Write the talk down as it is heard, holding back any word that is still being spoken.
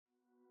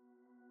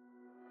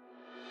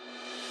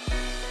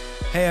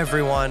Hey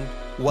everyone,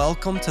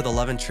 welcome to the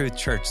Love and Truth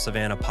Church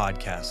Savannah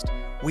podcast.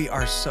 We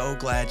are so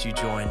glad you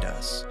joined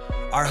us.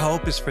 Our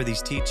hope is for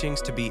these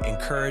teachings to be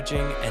encouraging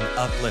and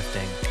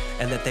uplifting,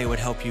 and that they would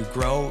help you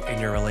grow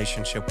in your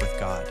relationship with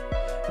God.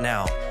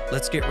 Now,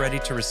 let's get ready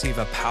to receive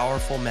a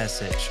powerful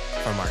message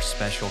from our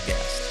special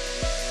guest.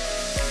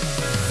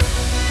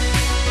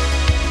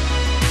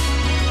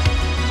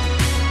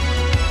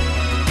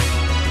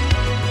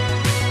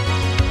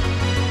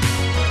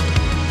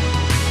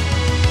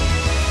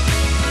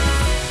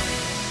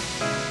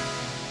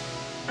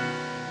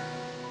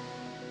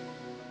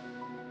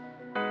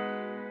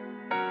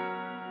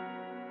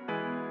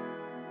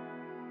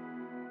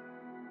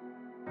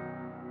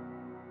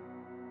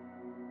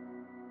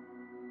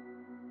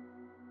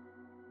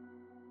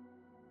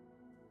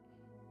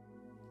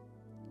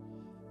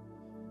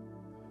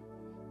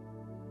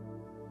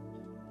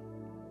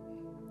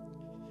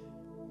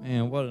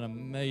 Man, what an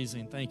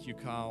amazing, thank you,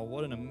 Kyle.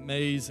 What an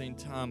amazing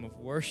time of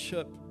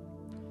worship.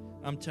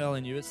 I'm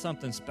telling you, it's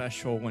something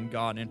special when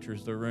God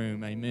enters the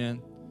room.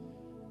 Amen.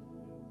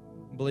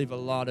 I believe a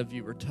lot of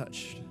you were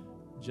touched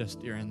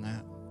just during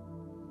that.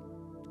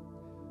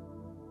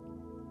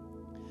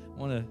 I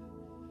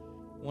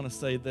want to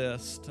say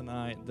this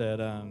tonight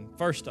that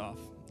first off,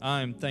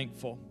 I'm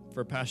thankful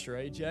for Pastor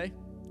AJ,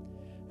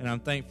 and I'm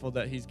thankful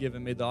that he's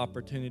given me the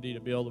opportunity to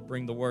be able to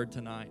bring the word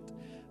tonight.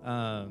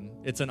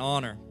 It's an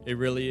honor. It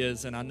really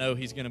is. And I know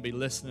he's going to be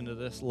listening to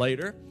this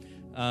later.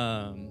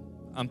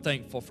 I'm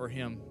thankful for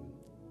him.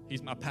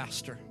 He's my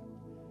pastor,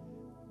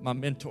 my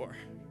mentor.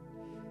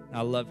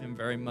 I love him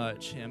very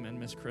much, him and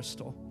Miss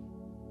Crystal.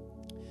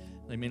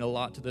 They mean a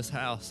lot to this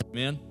house.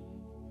 Amen.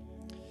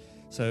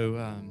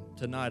 So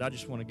tonight, I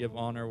just want to give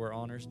honor where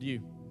honor's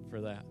due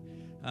for that.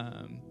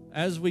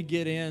 As we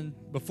get in,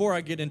 before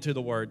I get into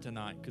the word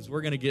tonight, because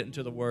we're going to get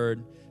into the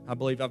word, I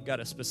believe I've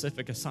got a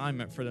specific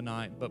assignment for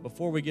tonight. But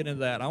before we get into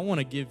that, I want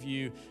to give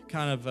you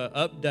kind of an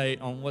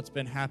update on what's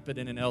been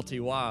happening in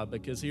LTY,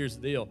 because here's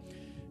the deal.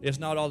 It's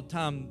not all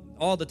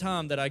the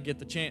time that I get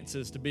the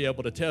chances to be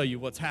able to tell you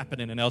what's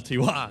happening in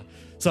LTY.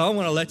 So I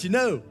want to let you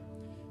know.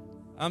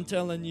 I'm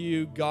telling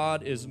you,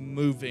 God is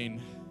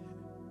moving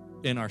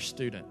in our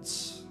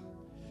students.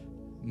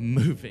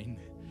 Moving.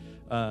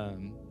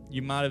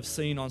 You might have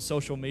seen on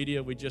social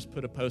media, we just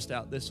put a post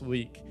out this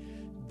week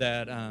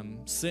that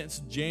since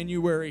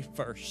January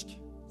 1st,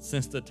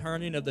 since the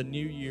turning of the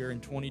new year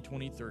in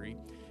 2023,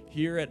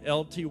 here at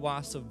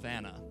LTY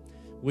Savannah,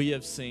 we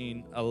have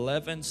seen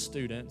 11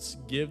 students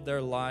give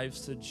their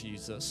lives to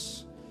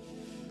Jesus.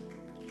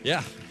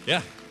 Yeah.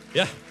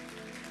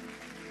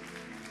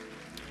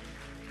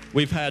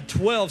 We've had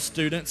 12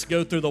 students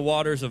go through the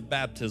waters of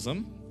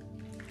baptism.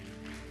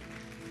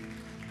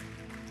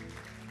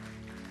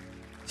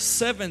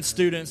 7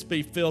 students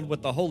be filled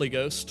with the Holy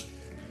Ghost.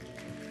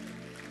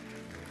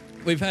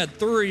 We've had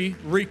 3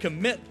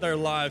 recommit their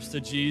lives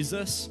to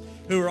Jesus,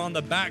 who are on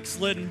the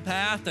backslidden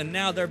path, and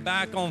now they're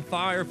back on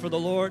fire for the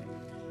Lord.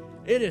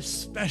 It is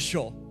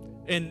special,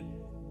 and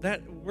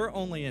that we're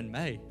only in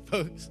May,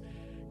 folks.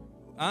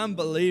 I'm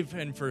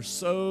believing for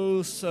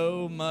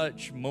so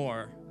much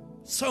more,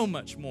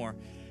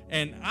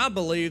 and I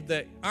believe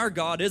that our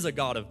God is a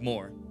God of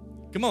more.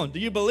 Come on, do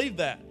you believe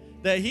that?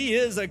 That he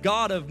is a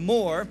God of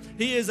more.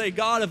 He is a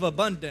God of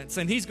abundance,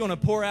 and he's going to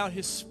pour out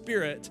his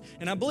Spirit.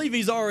 And I believe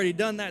he's already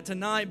done that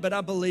tonight, but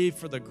I believe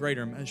for the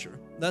greater measure.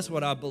 That's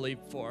what I believe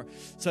for.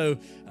 So,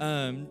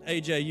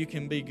 AJ, you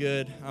can be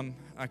good.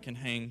 I can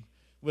hang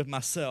with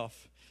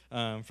myself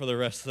for the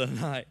rest of the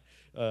night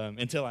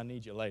until I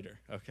need you later,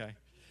 okay?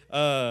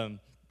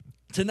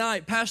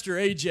 Tonight, Pastor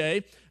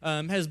AJ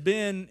has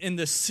been in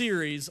this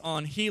series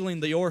on healing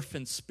the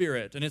orphan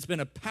spirit, and it's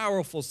been a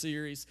powerful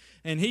series,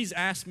 and he's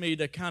asked me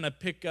to kind of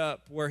pick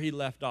up where he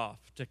left off,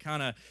 to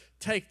kind of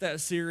take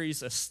that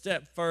series a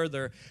step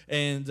further,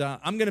 and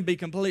I'm going to be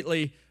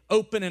completely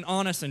open and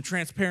honest and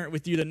transparent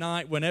with you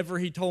tonight. Whenever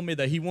he told me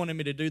that he wanted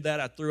me to do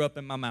that, I threw up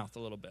in my mouth a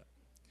little bit,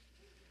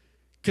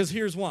 because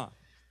here's why.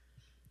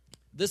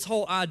 This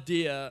whole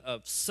idea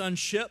of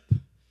sonship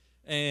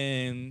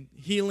and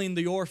healing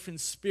the orphan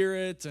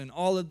spirit and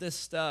all of this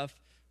stuff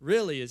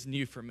really is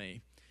new for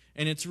me.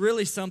 And it's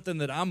really something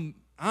that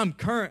I'm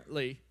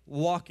currently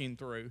walking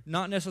through.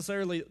 Not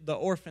necessarily the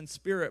orphan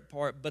spirit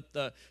part, but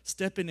the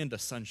stepping into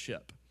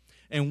sonship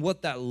and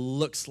what that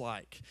looks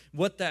like,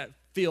 what that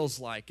feels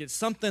like. It's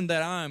something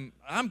that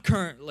I'm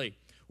currently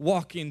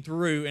walking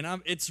through,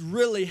 and it's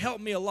really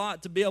helped me a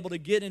lot to be able to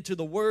get into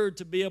the Word,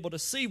 to be able to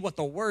see what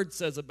the Word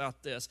says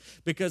about this,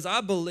 because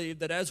I believe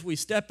that as we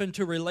step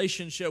into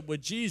relationship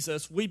with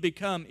Jesus, we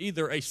become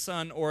either a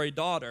son or a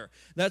daughter.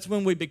 That's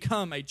when we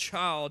become a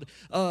child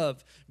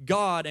of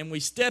God, and we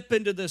step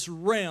into this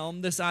realm,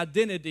 this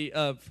identity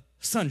of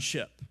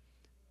sonship.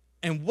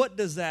 And what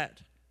does that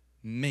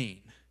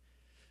mean?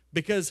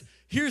 Because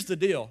here's the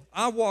deal.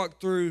 I walked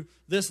through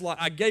this life.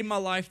 I gave my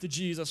life to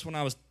Jesus when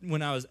I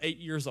was 8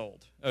 years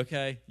old,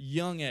 okay?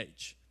 Young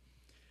age.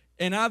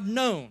 And I've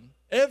known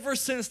ever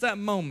since that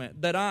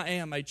moment that I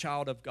am a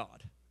child of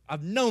God.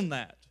 I've known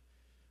that.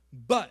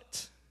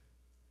 But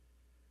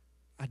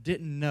I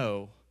didn't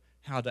know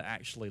how to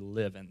actually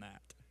live in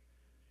that.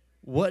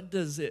 What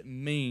does it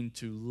mean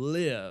to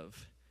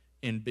live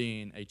in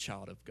being a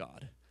child of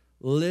God?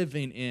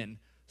 Living in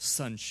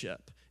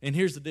sonship. And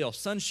here's the deal.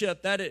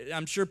 Sonship,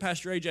 I'm sure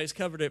Pastor AJ's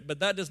covered it, but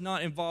that does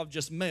not involve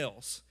just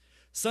males.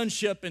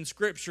 Sonship in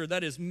Scripture,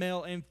 that is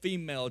male and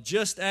female.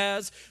 Just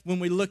as when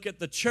we look at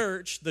the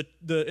church,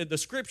 the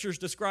Scriptures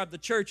describe the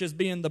church as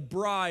being the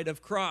bride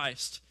of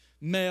Christ,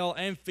 male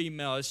and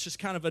female. It's just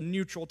kind of a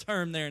neutral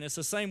term there, and it's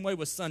the same way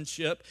with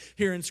sonship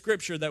here in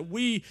Scripture, that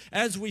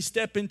as we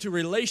step into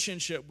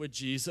relationship with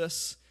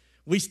Jesus,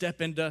 we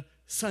step into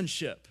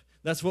sonship.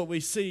 That's what we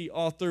see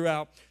all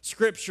throughout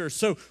Scripture.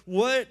 So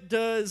what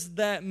does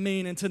that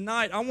mean? And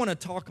tonight I want to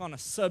talk on a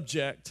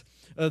subject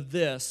of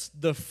this,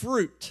 the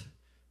fruit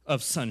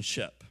of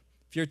sonship.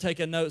 If you're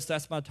taking notes,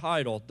 that's my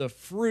title, the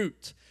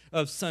fruit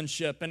of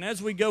sonship. And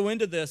as we go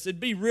into this, it'd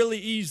be really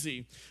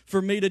easy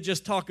for me to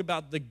just talk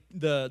about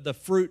the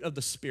fruit of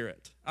the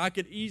Spirit. I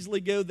could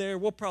easily go there.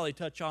 We'll probably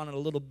touch on it a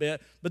little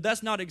bit, but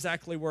that's not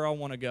exactly where I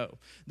want to go.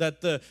 That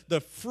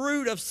the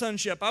fruit of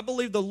sonship, I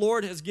believe the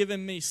Lord has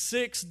given me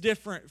 6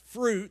 different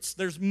fruits.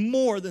 There's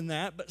more than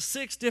that, but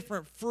 6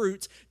 different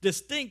fruits,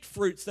 distinct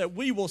fruits that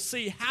we will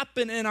see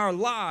happen in our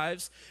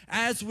lives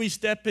as we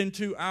step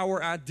into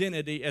our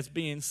identity as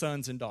being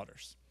sons and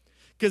daughters.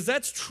 Because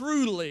that's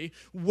truly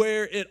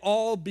where it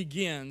all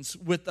begins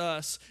with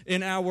us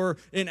in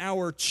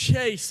our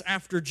chase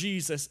after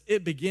Jesus.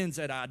 It begins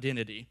at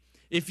identity.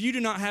 If you do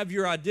not have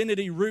your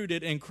identity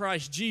rooted in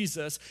Christ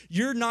Jesus,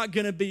 you're not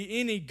going to be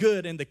any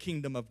good in the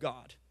kingdom of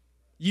God.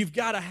 You've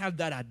got to have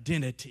that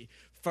identity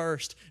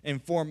first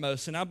and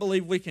foremost. And I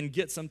believe we can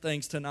get some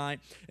things tonight.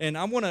 And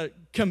I want to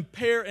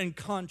compare and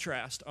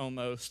contrast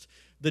almost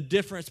the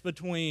difference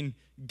between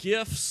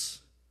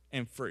gifts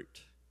and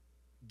fruit.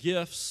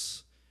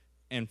 Gifts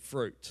and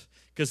fruit.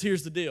 Because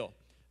here's the deal.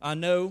 I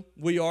know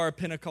we are a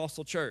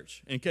Pentecostal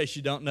church. In case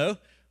you don't know,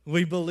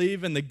 we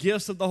believe in the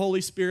gifts of the Holy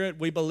Spirit.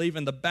 We believe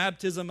in the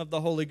baptism of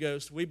the Holy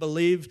Ghost. We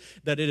believe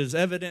that it is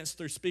evidenced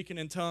through speaking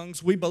in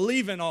tongues. We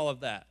believe in all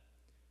of that.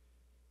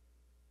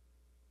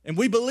 And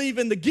we believe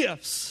in the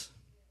gifts.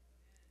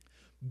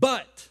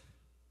 But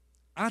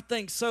I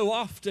think so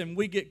often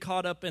we get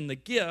caught up in the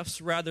gifts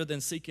rather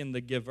than seeking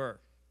the giver.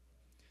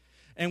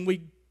 And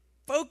we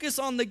focus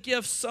on the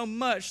gifts so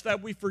much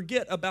that we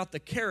forget about the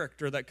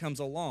character that comes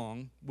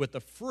along with the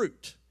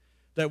fruit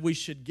that we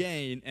should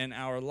gain in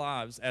our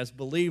lives as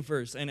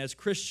believers and as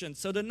Christians.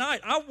 So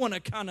tonight, I want to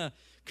kind of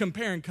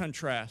compare and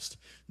contrast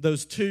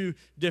those 2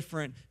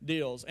 different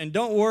deals. And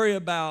don't worry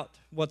about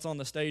what's on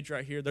the stage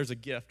right here. There's a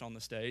gift on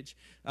the stage.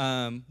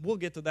 We'll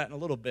get to that in a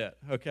little bit,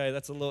 okay?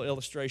 That's a little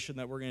illustration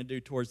that we're going to do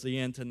towards the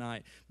end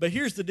tonight. But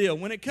here's the deal.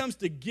 When it comes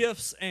to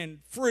gifts and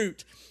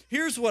fruit,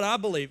 here's what I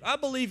believe. I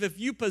believe if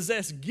you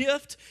possess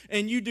gift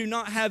and you do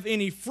not have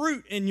any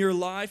fruit in your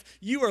life,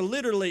 you are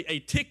literally a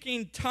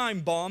ticking time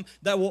bomb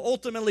that will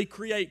ultimately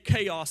create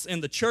chaos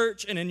in the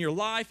church and in your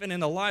life and in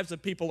the lives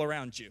of people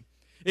around you.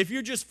 If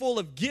you're just full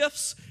of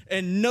gifts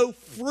and no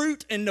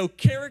fruit and no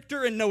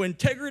character and no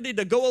integrity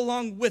to go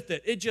along with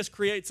it, it just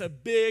creates a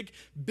big,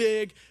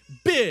 big,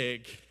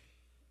 big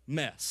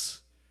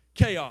mess.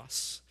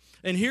 Chaos.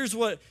 And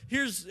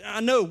I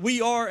know we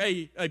are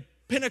a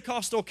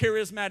Pentecostal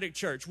charismatic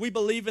church. We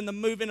believe in the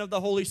moving of the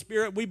Holy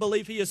Spirit. We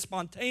believe He is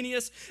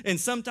spontaneous, and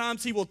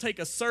sometimes He will take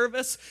a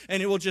service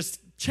and it will just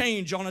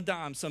change on a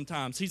dime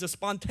sometimes. He's a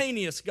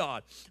spontaneous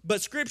God.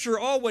 But Scripture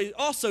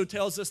also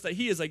tells us that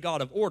He is a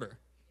God of order.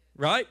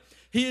 Right?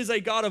 He is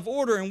a God of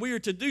order, and we are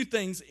to do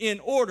things in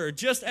order.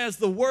 Just as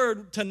the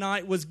word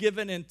tonight was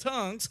given in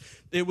tongues,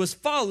 it was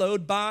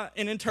followed by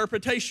an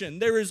interpretation.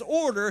 There is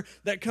order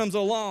that comes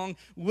along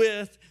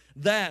with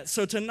that.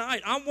 So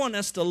tonight, I want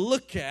us to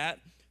look at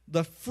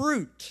the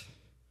fruit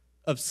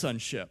of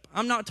sonship.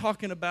 I'm not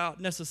talking about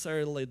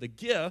necessarily the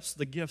gifts.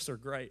 The gifts are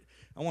great.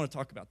 I want to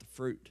talk about the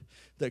fruit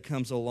that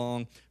comes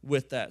along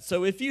with that.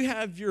 So if you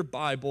have your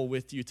Bible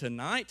with you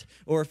tonight,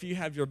 or if you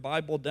have your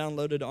Bible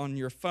downloaded on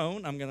your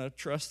phone, I'm going to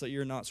trust that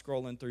you're not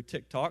scrolling through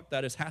TikTok.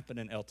 That is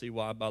happening,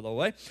 LTY, by the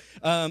way.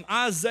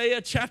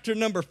 Isaiah chapter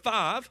number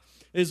 5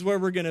 is where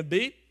we're going to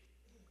be.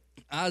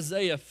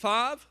 Isaiah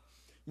 5.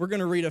 We're going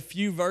to read a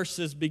few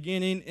verses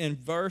beginning in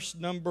verse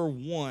number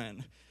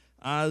 1.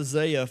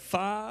 Isaiah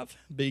 5,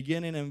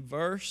 beginning in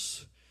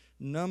verse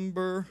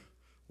number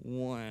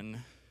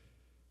 1.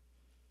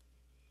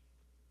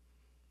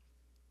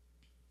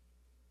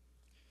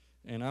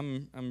 And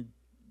I'm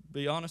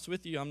be honest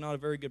with you, I'm not a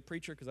very good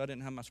preacher because I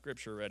didn't have my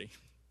scripture ready.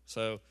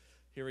 So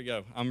here we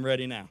go. I'm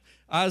ready now.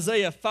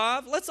 Isaiah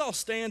 5. Let's all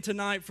stand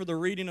tonight for the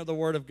reading of the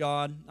Word of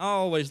God. I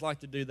always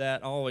like to do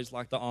that. I always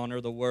like to honor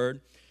the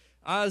Word.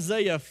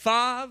 Isaiah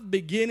 5,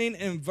 beginning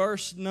in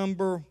verse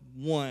number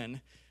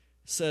 1,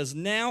 says,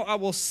 "Now I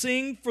will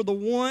sing for the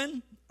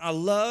one I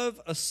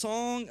love a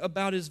song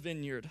about his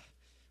vineyard.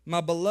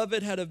 My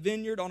beloved had a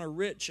vineyard on a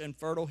rich and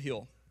fertile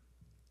hill.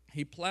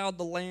 He plowed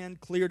the land,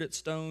 cleared its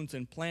stones,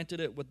 and planted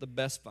it with the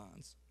best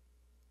vines.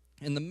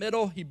 In the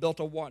middle, he built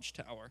a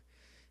watchtower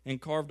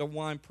and carved a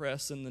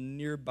winepress in the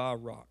nearby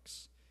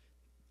rocks.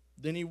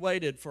 Then he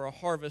waited for a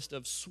harvest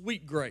of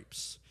sweet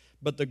grapes,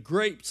 but the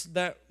grapes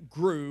that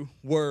grew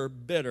were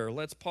bitter.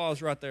 Let's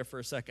pause right there for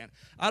a second.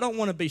 I don't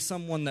want to be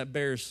someone that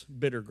bears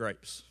bitter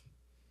grapes.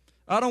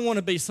 I don't want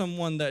to be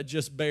someone that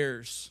just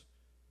bears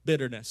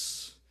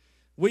bitterness.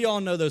 We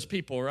all know those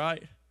people,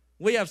 right?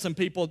 We have some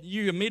people,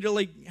 you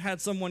immediately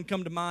had someone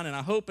come to mind, and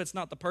I hope it's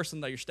not the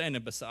person that you're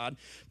standing beside,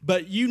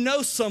 but you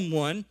know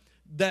someone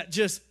that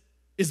just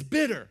is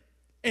bitter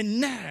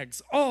and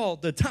nags all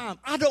the time.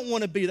 I don't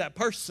want to be that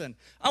person.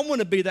 I want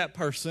to be that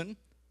person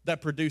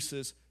that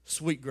produces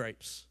sweet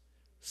grapes,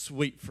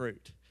 sweet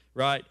fruit,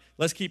 right?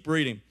 Let's keep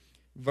reading.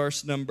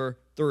 Verse number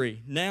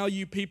 3. Now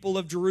you people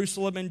of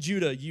Jerusalem and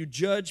Judah, you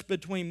judge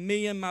between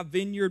me and my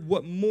vineyard.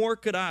 What more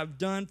could I have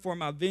done for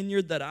my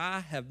vineyard that I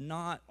have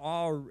not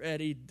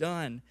already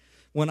done?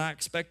 When I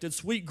expected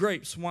sweet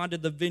grapes, why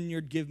did the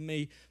vineyard give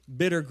me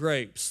bitter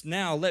grapes?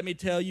 Now let me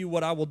tell you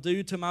what I will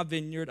do to my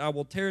vineyard. I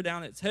will tear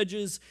down its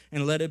hedges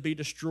and let it be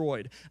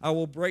destroyed. I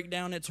will break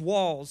down its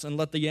walls and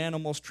let the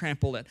animals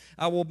trample it.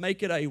 I will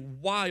make it a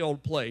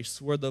wild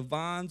place where the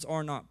vines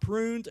are not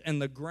pruned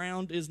and the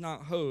ground is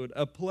not hoed,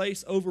 a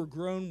place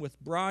overgrown with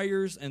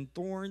briars and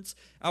thorns.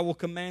 I will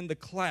command the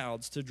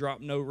clouds to drop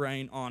no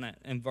rain on it.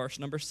 And verse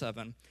number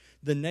 7.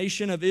 The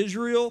nation of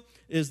Israel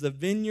is the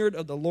vineyard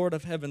of the Lord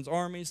of heaven's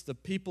armies. The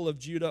people of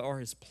Judah are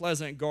his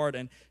pleasant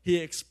garden. He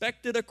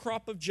expected a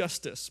crop of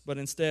justice, but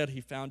instead he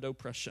found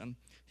oppression.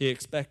 He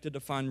expected to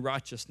find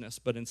righteousness,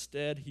 but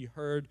instead he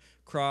heard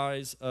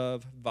cries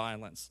of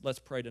violence. Let's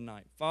pray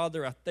tonight.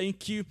 Father, I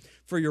thank you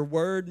for your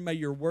word. May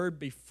your word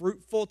be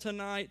fruitful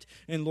tonight.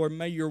 And Lord,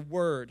 may your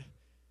word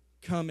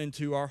come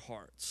into our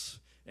hearts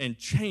and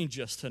change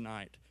us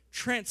tonight.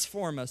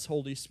 Transform us,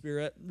 Holy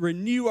Spirit.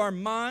 Renew our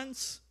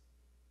minds.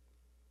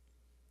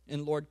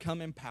 And Lord,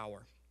 come in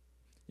power.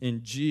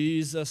 In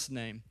Jesus'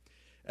 name,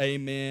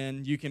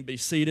 amen. You can be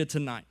seated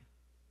tonight.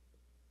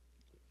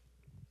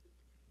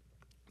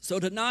 So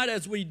tonight,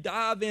 as we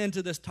dive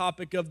into this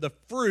topic of the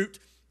fruit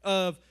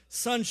of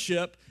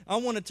sonship, I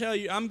want to tell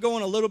you, I'm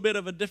going a little bit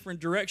of a different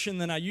direction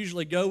than I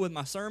usually go with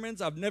my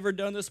sermons. I've never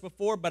done this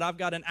before, but I've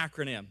got an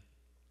acronym.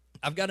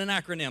 I've got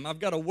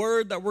a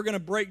word that we're going to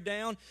break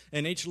down,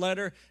 and each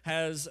letter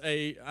has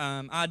a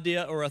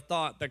idea or a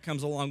thought that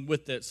comes along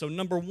with it. So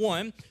number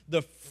 1,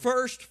 the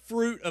first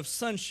fruit of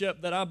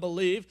sonship that I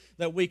believe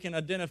that we can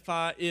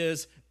identify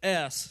is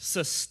S,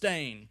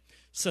 sustain.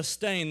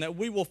 Sustain, that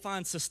we will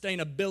find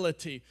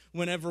sustainability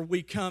whenever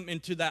we come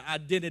into that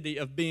identity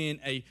of being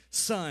a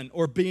son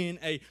or being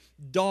a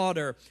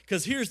daughter.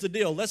 Because here's the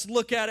deal. Let's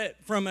look at it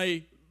from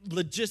a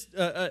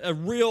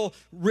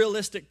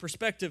realistic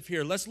perspective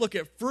here. Let's look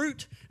at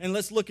fruit and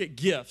let's look at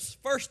gifts.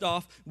 First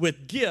off,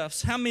 with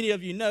gifts, how many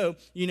of you know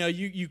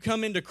you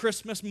come into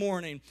Christmas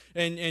morning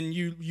and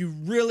you're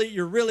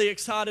really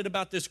excited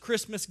about this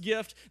Christmas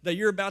gift that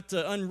you're about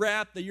to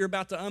unwrap, that you're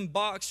about to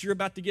unbox, you're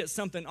about to get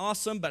something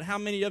awesome. But how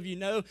many of you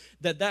know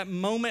that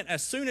moment,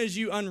 as soon as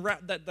you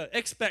unwrap that, the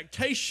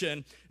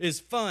expectation is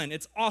fun,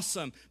 it's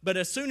awesome, but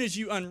as soon as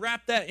you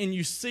unwrap that and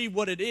you see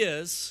what it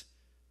is,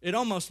 it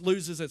almost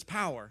loses its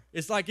power.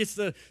 It's like it's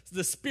the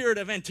spirit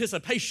of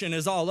anticipation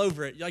is all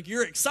over it. Like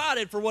you're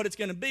excited for what it's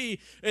going to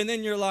be, and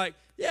then you're like,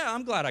 yeah,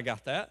 I'm glad I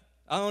got that.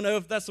 I don't know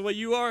if that's the way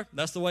you are.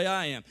 That's the way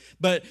I am.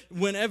 But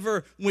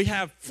whenever we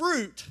have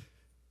fruit,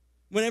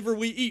 whenever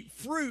we eat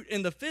fruit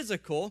in the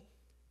physical,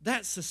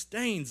 that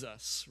sustains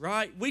us,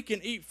 right? We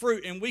can eat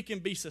fruit and we can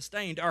be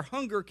sustained. Our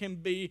hunger can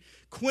be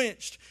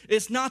quenched.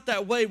 It's not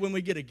that way when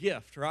we get a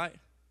gift, right?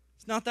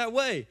 It's not that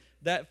way.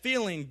 That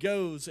feeling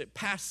goes, it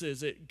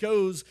passes, it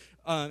goes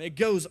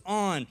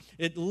on,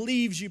 it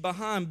leaves you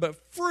behind.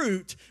 But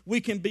fruit,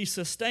 we can be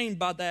sustained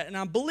by that. And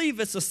I believe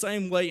it's the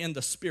same way in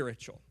the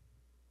spiritual.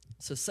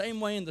 It's the same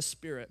way in the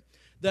spirit.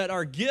 That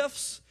our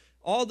gifts,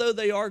 although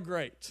they are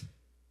great,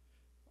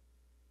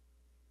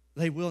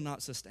 they will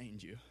not sustain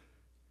you.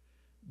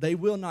 They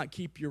will not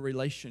keep your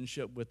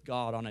relationship with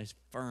God on a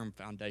firm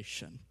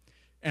foundation.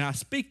 And I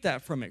speak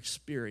that from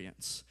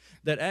experience,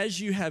 that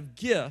as you have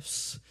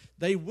gifts,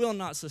 they will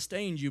not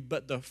sustain you,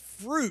 but the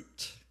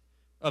fruit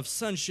of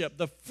sonship,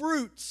 the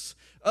fruits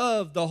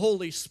of the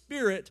Holy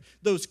Spirit,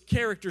 those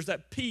characters,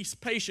 that peace,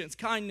 patience,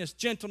 kindness,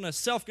 gentleness,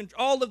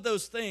 self-control, all of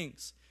those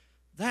things,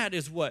 that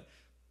is what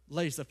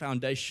lays the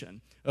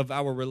foundation of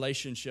our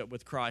relationship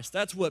with Christ.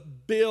 That's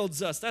what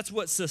builds us. That's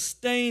what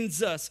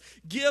sustains us.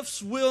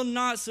 Gifts will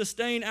not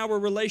sustain our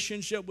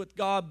relationship with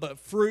God, but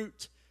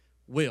fruit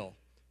will.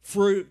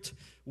 Fruit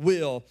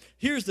will.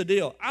 Here's the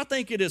deal. I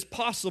think it is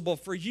possible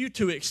for you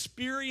to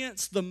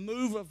experience the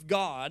move of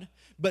God,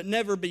 but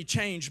never be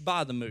changed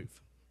by the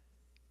move.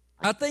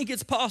 I think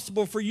it's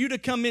possible for you to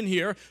come in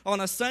here on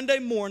a Sunday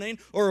morning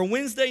or a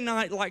Wednesday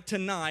night like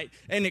tonight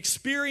and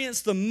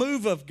experience the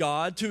move of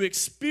God, to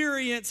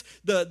experience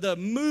the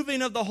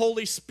moving of the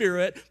Holy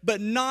Spirit,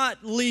 but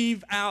not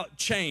leave out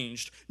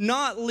changed,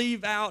 not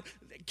leave out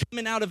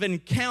coming out of an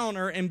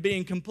encounter and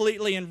being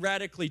completely and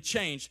radically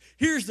changed.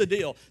 Here's the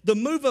deal. The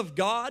move of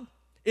God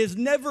is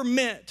never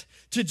meant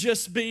to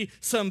just be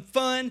some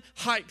fun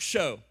hype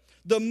show.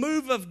 The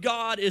move of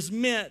God is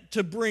meant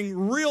to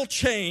bring real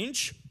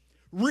change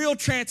real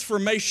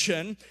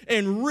transformation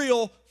and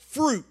real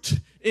fruit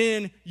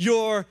in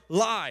your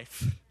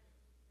life.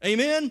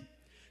 Amen?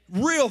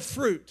 Real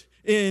fruit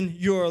in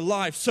your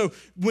life. So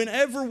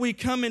whenever we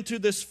come into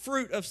this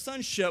fruit of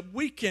sonship,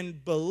 we can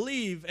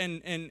believe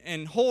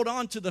and hold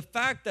on to the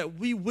fact that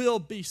we will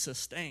be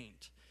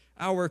sustained.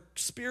 Our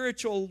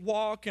spiritual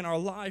walk and our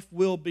life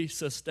will be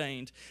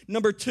sustained.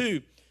 Number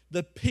 2,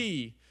 the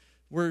P.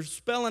 We're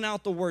spelling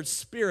out the word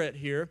spirit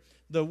here.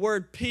 The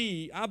word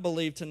P, I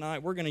believe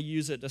tonight, we're going to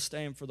use it to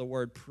stand for the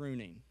word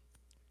pruning.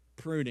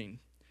 Pruning.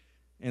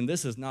 And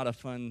this is not a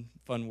fun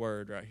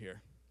word right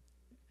here.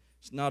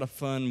 It's not a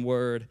fun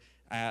word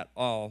at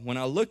all. When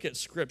I look at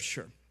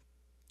Scripture,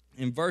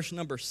 in verse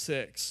number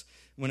 6,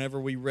 whenever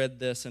we read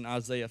this in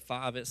Isaiah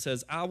 5, it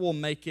says, I will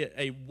make it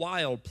a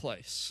wild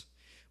place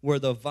where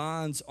the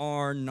vines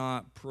are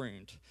not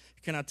pruned.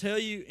 Can I tell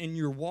you, in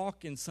your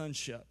walk in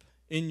sonship,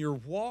 in your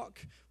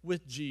walk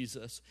with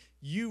Jesus,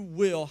 you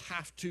will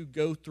have to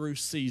go through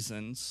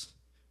seasons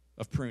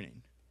of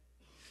pruning.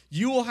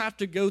 You will have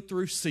to go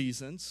through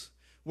seasons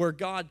where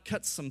God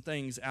cuts some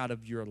things out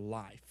of your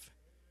life.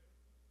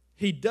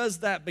 He does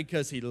that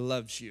because He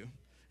loves you,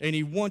 and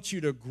He wants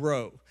you to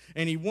grow,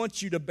 and He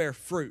wants you to bear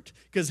fruit.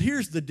 Because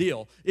here's the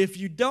deal. If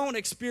you don't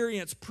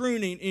experience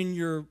pruning in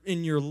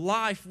your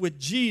life with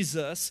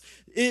Jesus,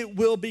 it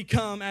will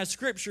become, as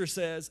Scripture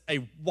says,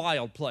 a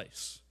wild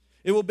place.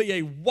 It will be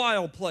a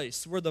wild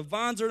place where the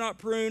vines are not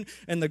pruned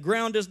and the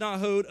ground is not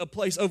hoed, a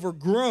place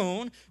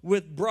overgrown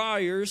with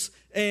briars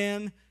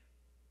and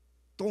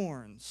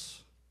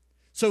thorns.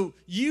 So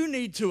you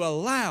need to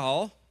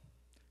allow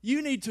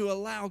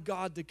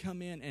God to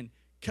come in and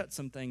cut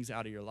some things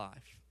out of your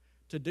life,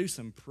 to do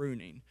some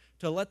pruning,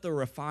 to let the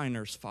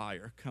refiner's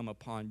fire come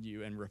upon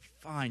you and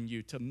refine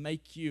you, to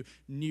make you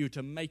new,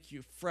 to make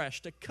you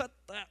fresh, to cut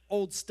that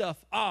old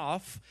stuff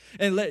off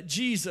and let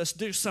Jesus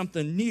do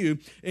something new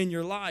in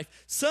your life.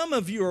 Some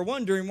of you are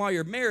wondering why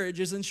your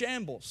marriage is in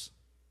shambles.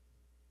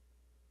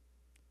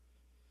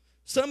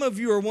 Some of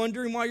you are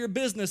wondering why your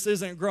business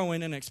isn't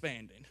growing and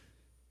expanding.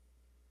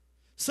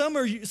 Some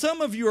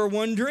of you are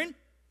wondering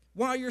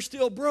why you're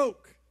still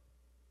broke.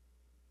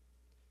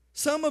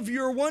 Some of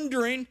you are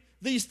wondering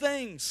these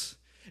things.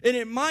 And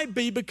it might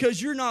be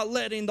because you're not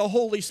letting the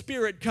Holy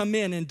Spirit come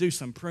in and do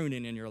some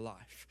pruning in your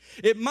life.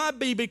 It might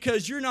be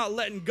because you're not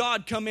letting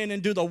God come in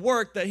and do the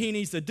work that He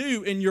needs to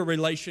do in your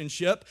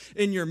relationship,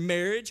 in your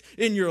marriage,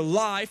 in your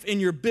life, in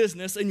your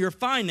business, in your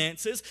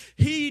finances.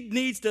 You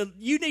need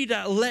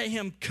to let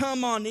Him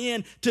come on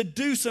in to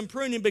do some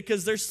pruning,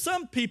 because there's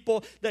some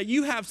people that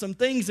you have some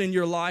things in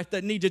your life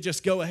that need to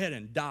just go ahead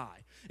and die.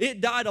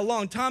 It died a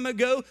long time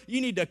ago.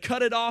 You need to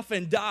cut it off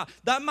and die.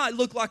 That might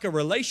look like a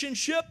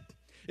relationship.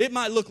 It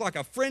might look like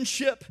a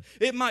friendship.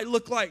 It might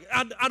look like,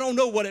 I don't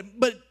know what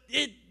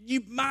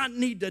you might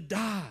need to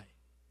die.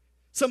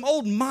 Some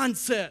old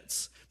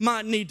mindsets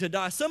might need to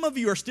die. Some of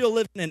you are still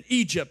living in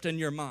Egypt in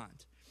your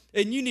mind,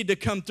 and you need to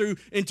come through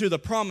into the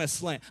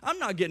promised land. I'm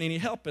not getting any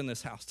help in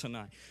this house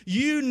tonight.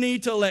 You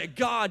need to let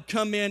God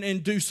come in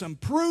and do some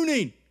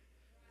pruning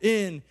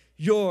in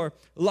your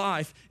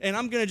life. And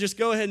I'm going to just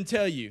go ahead and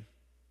tell you,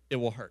 it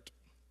will hurt.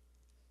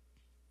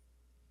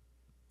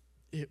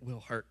 It will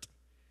hurt.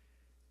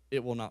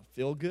 It will not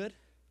feel good.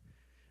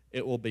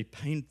 It will be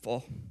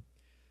painful.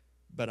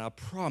 But I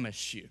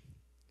promise you,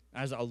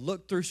 as I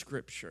look through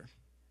Scripture,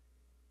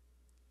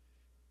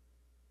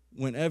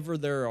 whenever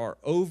there are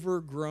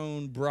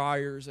overgrown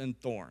briars and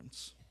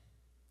thorns,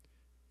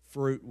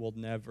 fruit will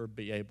never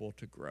be able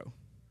to grow.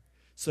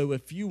 So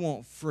if you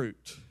want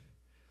fruit,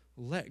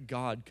 let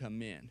God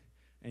come in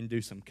and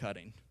do some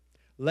cutting.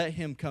 Let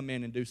Him come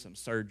in and do some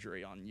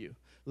surgery on you.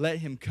 Let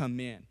Him come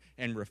in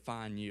and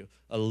refine you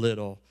a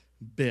little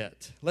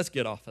bit. Let's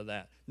get off of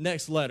that.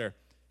 Next letter,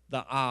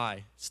 the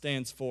I,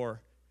 stands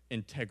for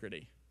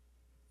integrity.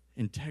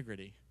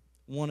 Integrity.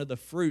 One of the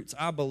fruits,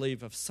 I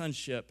believe, of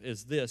sonship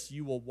is this: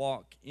 you will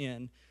walk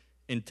in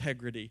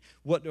integrity.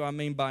 What do I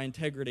mean by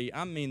integrity?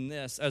 I mean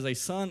this: as a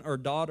son or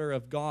daughter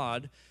of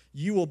God,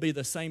 you will be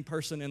the same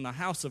person in the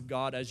house of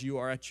God as you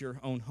are at your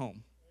own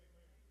home.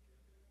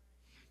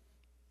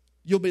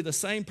 You'll be the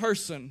same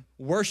person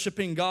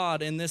worshiping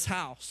God in this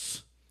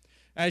house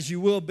as you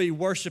will be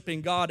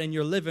worshiping God in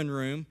your living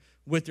room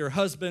with your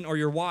husband or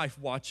your wife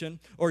watching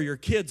or your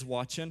kids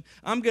watching.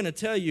 I'm going to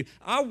tell you,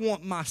 I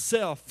want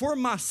for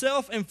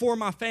myself and for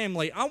my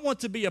family, I want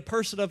to be a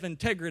person of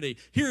integrity.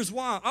 Here's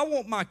why. I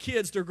want my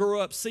kids to grow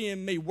up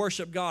seeing me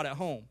worship God at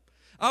home.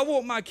 I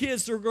want my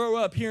kids to grow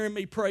up hearing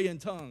me pray in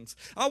tongues.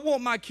 I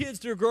want my kids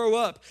to grow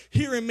up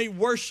hearing me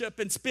worship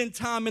and spend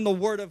time in the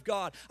Word of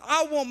God.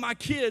 I want my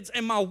kids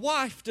and my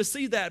wife to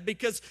see that,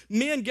 because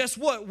men, guess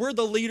what? We're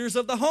the leaders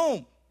of the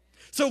home.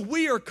 So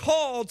we are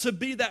called to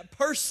be that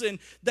person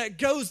that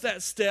goes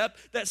that step,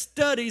 that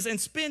studies and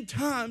spend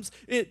time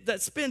in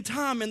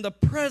the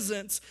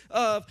presence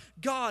of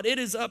God. It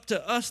is up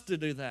to us to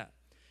do that.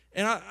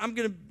 And I'm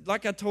going to,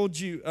 like I told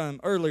you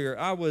earlier,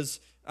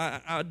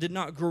 I did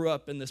not grow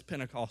up in this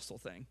Pentecostal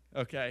thing,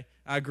 okay?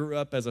 I grew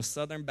up as a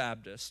Southern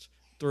Baptist,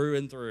 through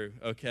and through,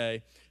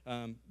 okay?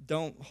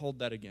 Don't hold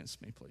that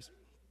against me, please.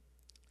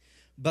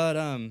 But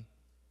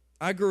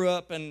I grew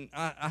up, and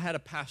I had a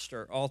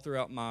pastor all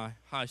throughout my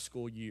high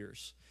school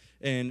years.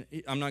 And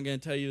I'm not going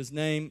to tell you his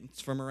name.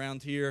 It's from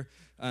around here.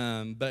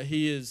 But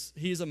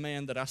he's a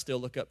man that I still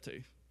look up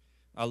to.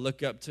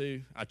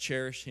 I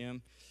cherish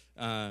him.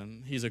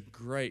 He's a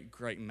great,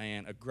 great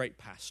man, a great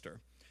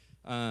pastor.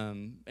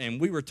 And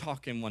we were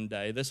talking one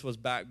day. This was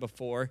back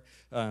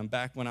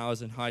when I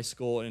was in high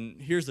school.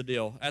 And here's the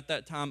deal. At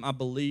that time, I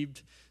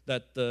believed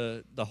that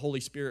the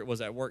Holy Spirit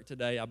was at work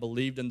today. I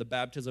believed in the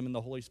baptism in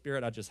the Holy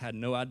Spirit. I just had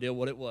no idea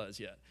what it was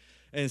yet.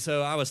 And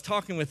so I was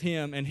talking with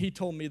him, and he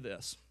told me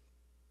this,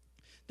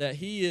 that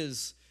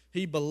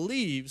he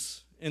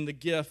believes in the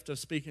gift of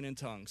speaking in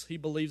tongues. He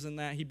believes in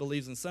that. He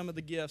believes in some of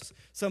the gifts.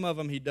 Some of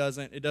them he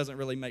doesn't. It doesn't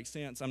really make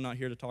sense. I'm not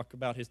here to talk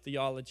about his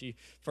theology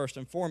first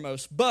and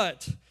foremost.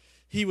 But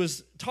he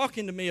was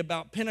talking to me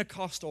about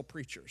Pentecostal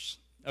preachers,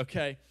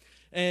 okay?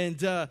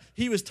 And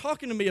he was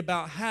talking to me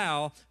about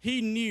how he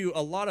knew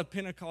a lot of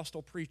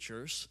Pentecostal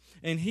preachers,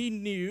 and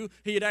he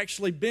had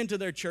actually been to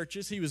their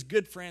churches. He was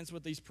good friends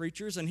with these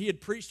preachers, and he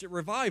had preached at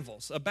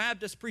revivals, a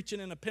Baptist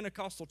preaching in a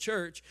Pentecostal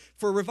church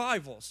for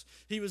revivals.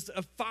 He was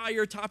a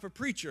fire type of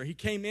preacher. He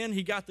came in,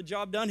 he got the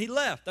job done, he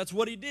left. That's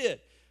what he did.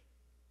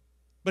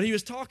 But he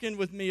was talking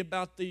with me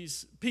about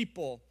these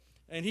people,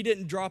 and he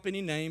didn't drop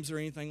any names or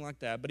anything like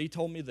that, but he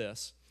told me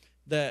this,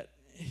 that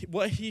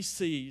what he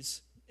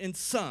sees in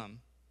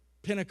some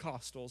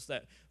Pentecostals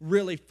that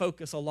really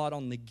focus a lot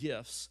on the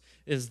gifts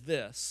is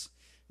this,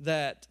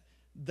 that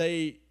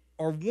they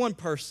are one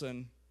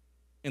person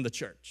in the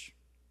church.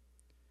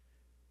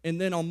 And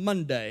then on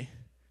Monday,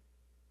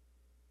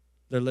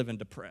 they're living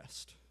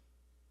depressed.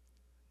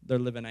 They're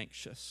living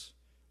anxious.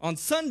 On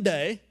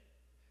Sunday,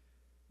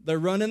 they're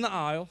running the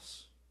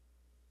aisles.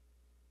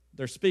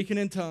 They're speaking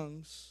in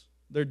tongues.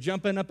 They're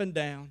jumping up and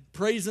down,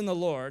 praising the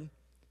Lord,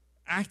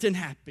 acting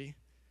happy,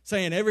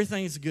 saying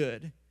everything's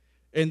good.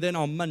 And then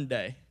on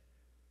Monday,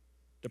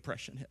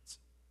 depression hits.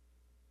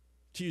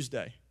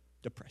 Tuesday,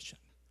 depression.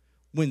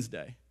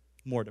 Wednesday,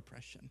 more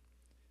depression.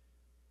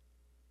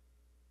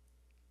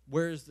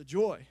 Where is the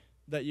joy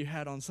that you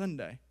had on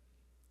Sunday?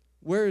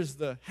 Where is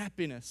the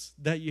happiness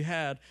that you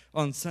had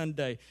on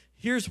Sunday?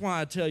 Here's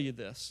why I tell you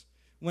this.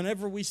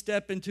 Whenever we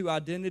step into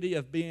identity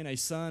of being a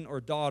son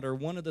or daughter,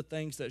 one of the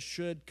things that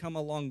should come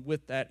along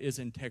with that is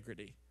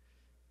integrity.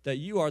 That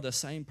you are the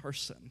same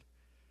person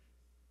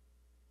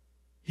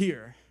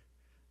here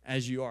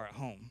as you are at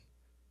home,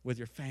 with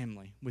your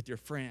family, with your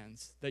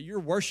friends, that you're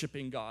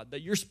worshiping God,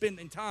 that you're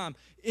spending time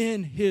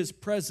in His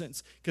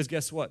presence. Because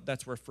guess what?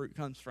 That's where fruit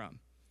comes from.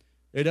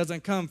 It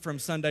doesn't come from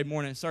Sunday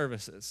morning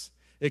services.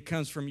 It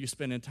comes from you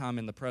spending time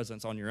in the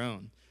presence on your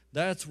own.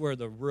 That's where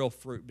the real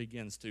fruit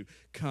begins to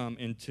come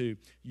into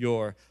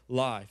your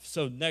life.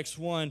 So next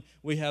one,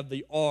 we have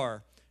the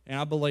R. And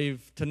I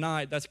believe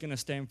tonight that's going to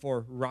stand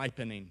for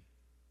ripening.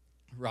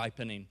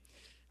 Ripening.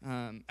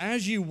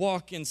 As you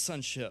walk in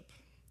sonship,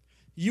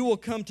 you will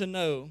come to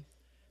know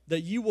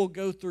that you will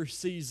go through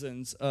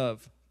seasons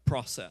of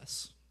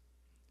process.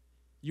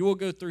 You will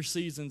go through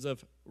seasons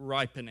of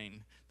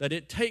ripening. That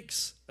it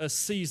takes a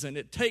season,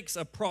 it takes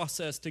a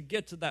process to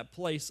get to that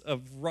place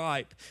of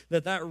ripe.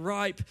 That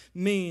ripe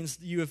means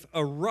you have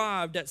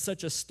arrived at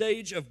such a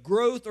stage of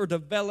growth or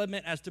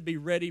development as to be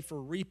ready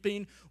for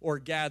reaping or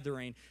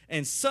gathering.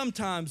 And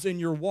sometimes in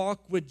your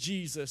walk with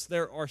Jesus,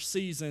 there are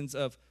seasons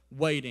of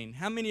waiting.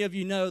 How many of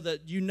you know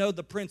that you know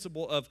the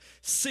principle of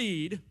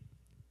seed,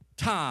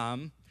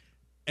 time,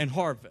 and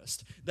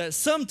harvest? That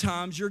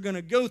sometimes you're going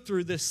to go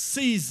through this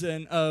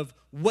season of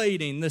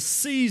waiting, this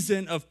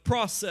season of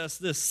process,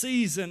 this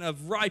season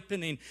of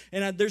ripening.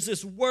 And there's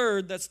this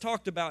word that's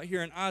talked about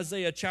here in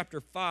Isaiah chapter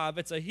 5.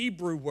 It's a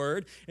Hebrew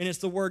word, and it's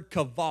the word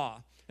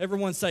kavah.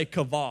 Everyone say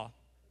kavah.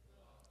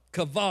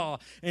 Kavah.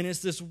 And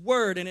it's this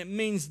word, and it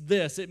means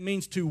this. It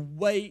means to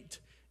wait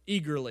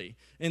eagerly.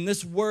 And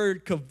this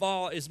word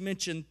kavah is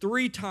mentioned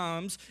 3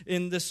 times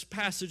in this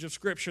passage of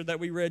Scripture that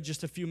we read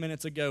just a few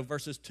minutes ago.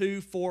 Verses 2,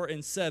 4,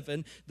 and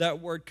 7,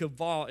 that word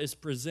kavah is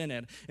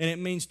presented. And it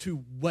means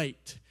to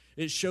wait.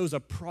 It shows a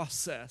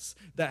process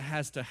that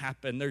has to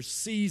happen. There's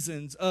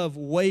seasons of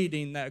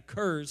waiting that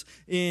occurs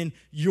in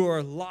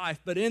your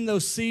life. But in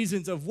those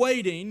seasons of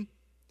waiting,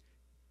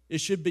 it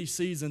should be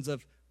seasons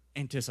of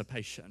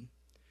anticipation.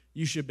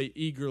 You should be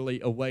eagerly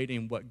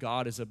awaiting what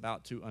God is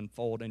about to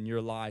unfold in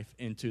your life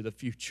into the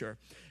future.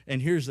 And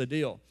here's the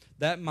deal.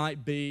 That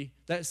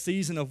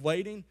season of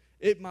waiting,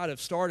 it might have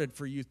started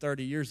for you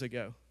 30 years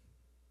ago.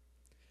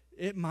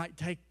 It might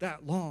take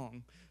that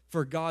long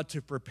for God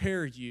to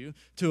prepare you,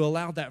 to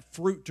allow that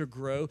fruit to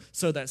grow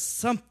so that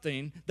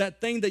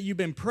that thing that you've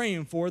been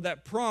praying for,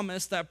 that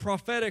promise, that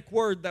prophetic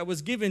word that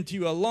was given to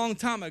you a long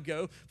time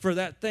ago, for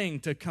that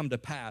thing to come to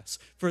pass,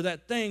 for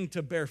that thing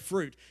to bear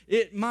fruit.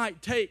 It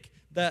might take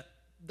that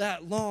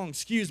long,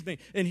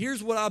 And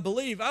here's what I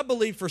believe. I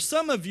believe for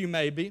some of you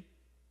maybe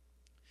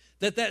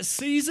that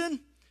season,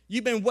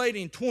 You've been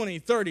waiting 20,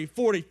 30,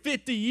 40,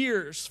 50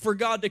 years for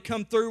God to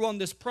come through on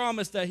this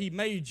promise that he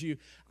made you.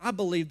 I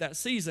believe that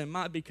season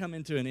might be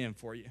coming to an end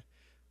for you.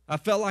 I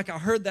felt like I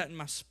heard that in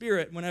my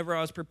spirit whenever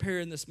I was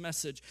preparing this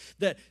message,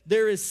 that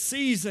there is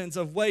seasons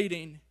of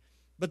waiting,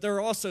 but there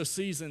are also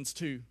seasons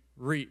to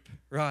reap,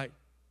 right?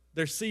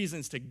 There's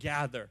seasons to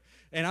gather.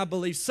 And I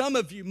believe some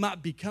of you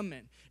might be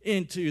coming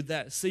into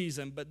that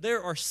season, but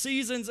there are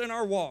seasons in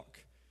our walk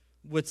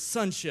with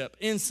sonship,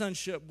 in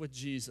sonship with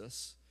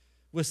Jesus,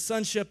 with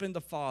sonship in the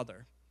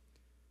Father,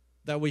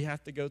 that we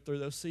have to go through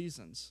those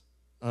seasons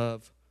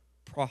of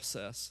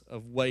process,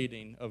 of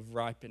waiting, of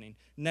ripening.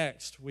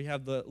 Next, we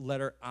have the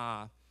letter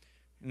I,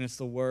 and it's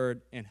the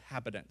word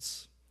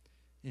inhabitants.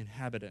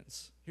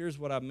 Inhabitants. Here's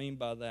what I mean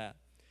by that.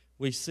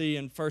 We see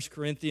in 1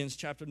 Corinthians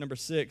chapter number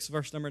 6,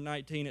 verse number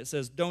 19, it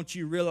says, don't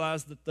you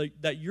realize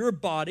that your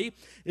body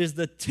is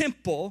the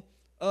temple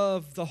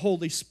of the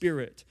Holy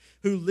Spirit,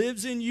 who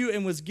lives in you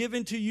and was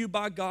given to you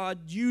by God?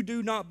 You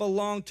do not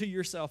belong to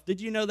yourself.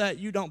 Did you know that?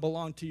 You don't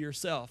belong to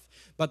yourself,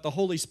 but the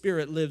Holy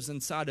Spirit lives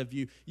inside of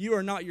you. You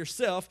are not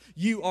yourself.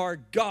 You are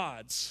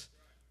God's.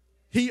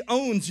 He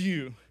owns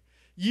you.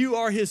 You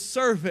are his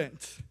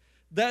servant.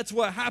 That's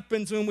what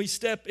happens when we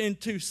step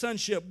into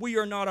sonship. We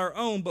are not our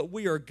own, but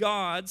we are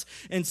God's.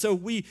 And so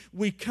we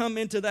come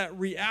into that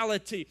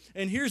reality.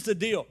 And here's the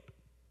deal.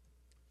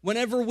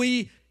 Whenever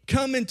we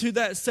come into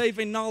that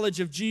saving knowledge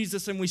of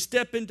Jesus and we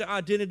step into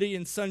identity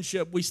and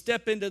sonship, we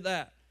step into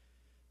that.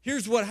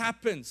 Here's what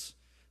happens.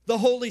 The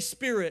Holy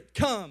Spirit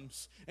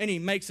comes and he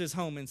makes his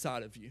home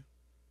inside of you.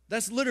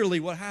 That's literally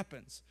what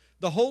happens.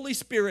 The Holy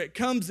Spirit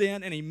comes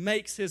in and he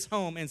makes his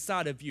home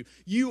inside of you.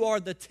 You are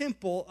the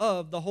temple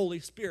of the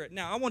Holy Spirit.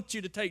 Now, I want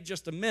you to take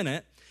just a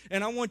minute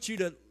and I want you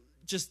to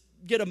just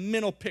get a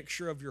mental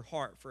picture of your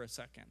heart for a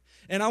second.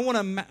 And I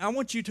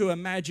want you to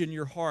imagine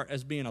your heart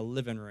as being a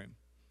living room.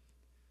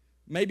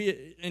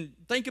 Maybe, and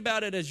think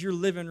about it as your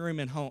living room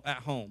at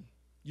home,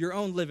 your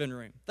own living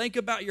room. Think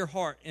about your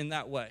heart in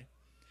that way.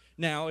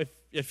 Now,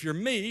 if you're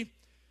me,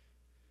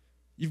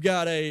 you've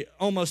got a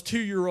almost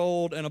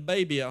 2-year-old and a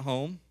baby at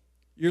home.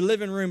 Your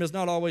living room is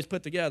not always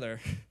put together.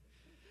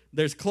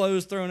 There's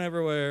clothes thrown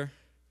everywhere.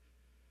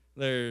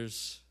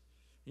 There's,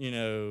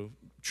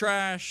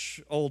 trash,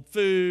 old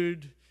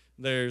food.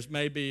 There's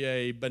maybe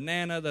a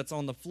banana that's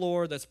on the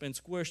floor that's been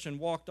squished and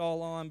walked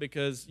all on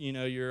because,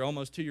 your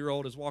almost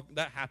 2-year-old is walking.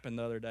 That happened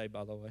the other day,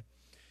 by the way.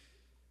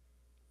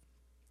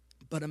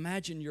 But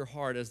imagine your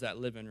heart as that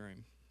living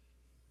room.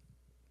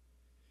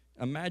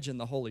 Imagine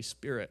the Holy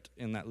Spirit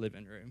in that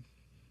living room.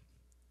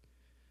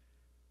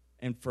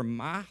 And for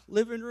my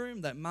living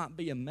room, that might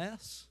be a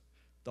mess.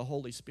 The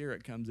Holy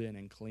Spirit comes in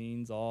and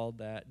cleans all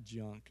that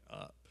junk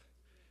up.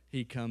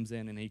 He comes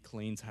in and he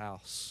cleans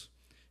house.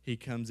 He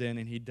comes in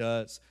and he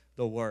does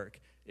the work.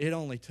 It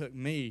only took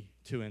me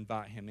to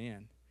invite him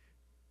in.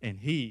 And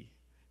he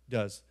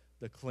does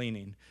the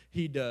cleaning.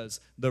 He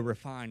does the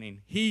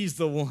refining. He's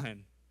the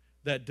one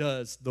that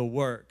does the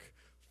work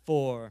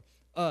for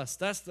us.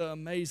 That's the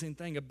amazing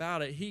thing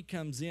about it. He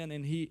comes in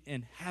and he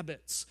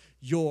inhabits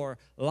your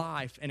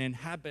life and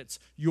inhabits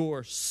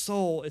your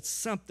soul. It's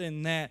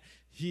something that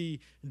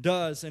he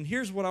does. And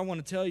here's what I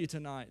want to tell you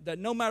tonight, that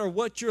no matter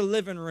what your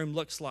living room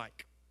looks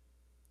like,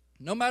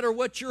 no matter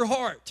what your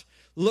heart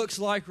looks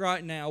like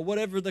right now,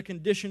 whatever the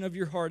condition of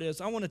your heart is,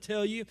 I want to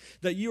tell you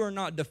that you are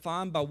not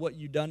defined by what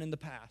you've done in the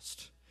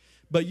past,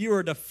 but you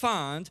are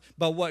defined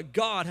by what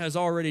God has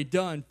already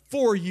done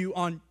for you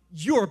on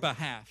your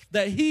behalf,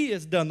 that he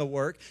has done the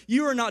work.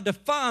 You are not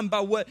defined by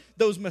what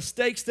those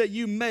mistakes that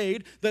you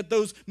made, that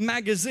those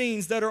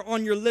magazines that are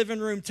on your living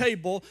room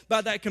table,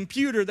 by that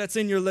computer that's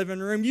in your living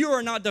room. You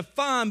are not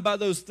defined by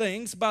those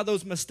things, by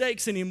those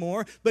mistakes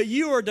anymore, but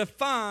you are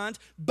defined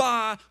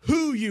by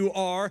who you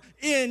are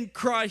in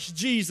Christ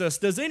Jesus.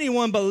 Does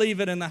anyone believe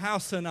it in the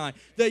house tonight?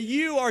 That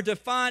you are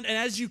defined, and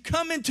as you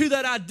come into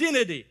that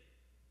identity,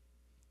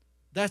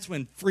 that's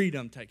when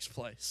freedom takes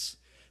place.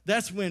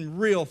 That's when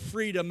real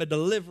freedom and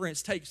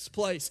deliverance takes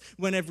place,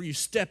 whenever you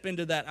step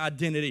into that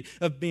identity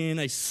of being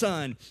a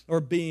son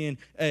or being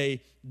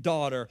a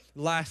daughter.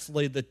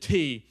 Lastly, the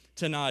T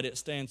tonight, it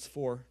stands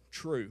for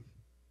true.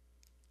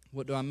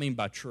 What do I mean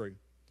by true?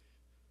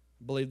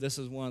 I believe this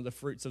is one of the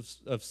fruits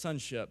of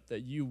sonship,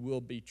 that you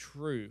will be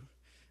true.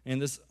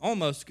 And this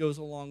almost goes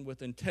along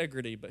with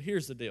integrity, but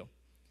here's the deal.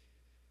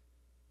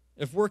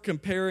 If we're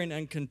comparing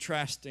and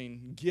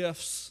contrasting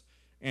gifts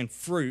and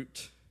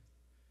fruit,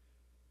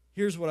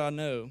 here's what I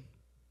know.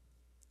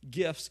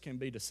 Gifts can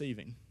be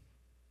deceiving.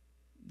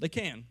 They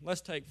can.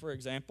 Let's take, for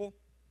example,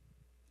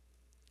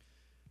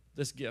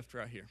 this gift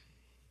right here.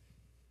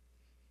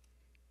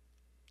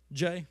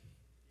 Jay,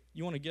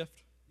 you want a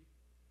gift?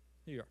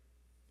 Here you are.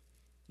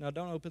 Now,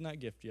 don't open that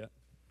gift yet.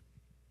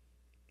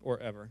 Or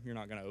ever. You're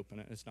not going to open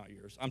it. It's not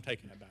yours. I'm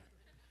taking it back.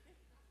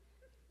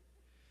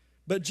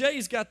 But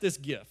Jay's got this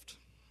gift.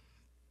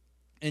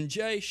 And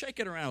Jay, shake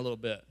it around a little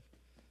bit.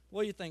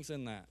 What do you think's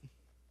in that?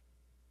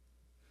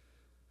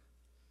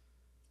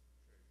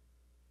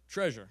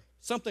 Treasure,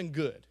 something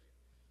good.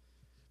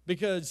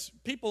 Because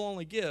people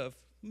only give,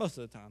 most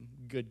of the time,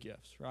 good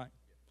gifts, right?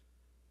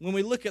 when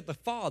we look at the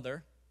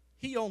Father,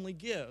 he only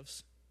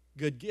gives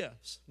good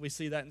gifts. We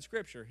see that in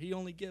Scripture. He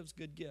only gives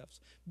good gifts.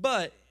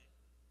 But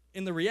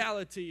in the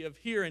reality of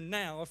here and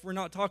now, if we're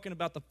not talking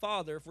about the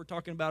Father, if we're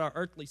talking about our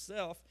earthly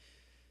self,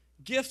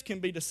 gifts can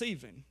be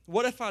deceiving.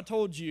 What if I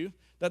told you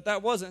that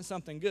that wasn't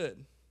something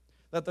good?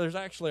 That there's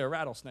actually a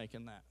rattlesnake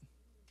in that?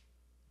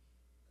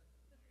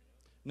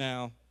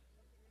 Now,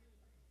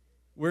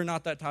 we're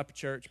not that type of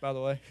church, by the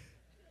way.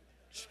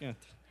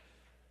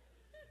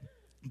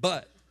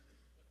 But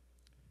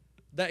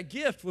that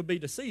gift would be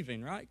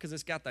deceiving, right? Because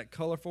it's got that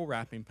colorful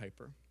wrapping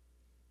paper.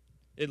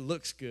 It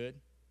looks good.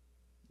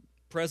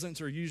 Presents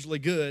are usually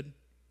good,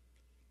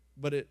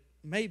 but it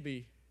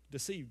maybe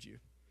deceived you.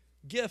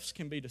 Gifts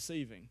can be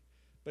deceiving.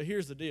 But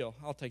here's the deal.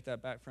 I'll take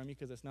that back from you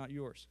because it's not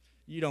yours.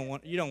 You don't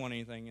want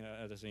anything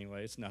out of this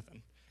anyway. It's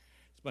nothing.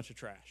 It's a bunch of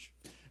trash.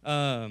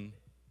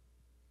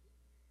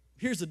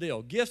 Here's the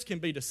deal. Gifts can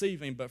be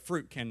deceiving, but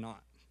fruit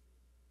cannot.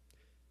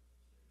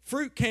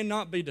 Fruit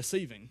cannot be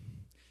deceiving.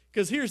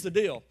 Because here's the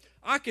deal.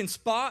 I can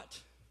spot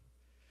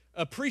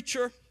a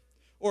preacher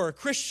or a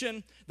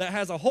Christian that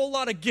has a whole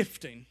lot of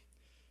gifting,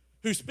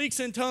 who speaks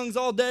in tongues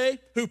all day,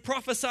 who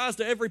prophesies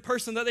to every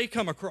person that they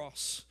come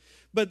across.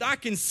 But I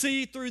can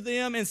see through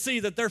them and see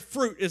that their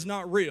fruit is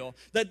not real,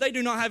 that they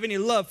do not have any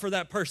love for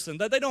that person,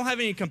 that they don't have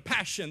any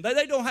compassion, that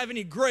they don't have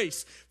any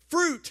grace.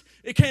 Fruit,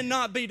 it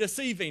cannot be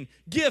deceiving.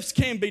 Gifts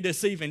can be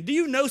deceiving. Do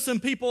you know some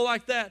people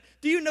like that?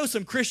 Do you know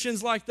some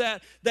Christians like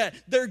that? That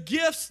their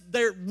gifts,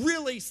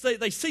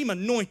 they seem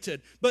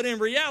anointed, but in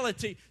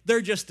reality,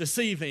 they're just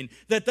deceiving.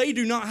 That they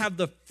do not have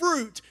the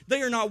fruit.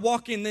 They are not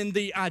walking in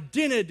the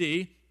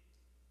identity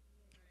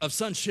of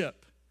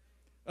sonship,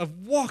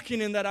 of walking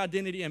in that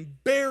identity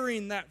and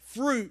bearing that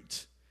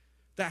fruit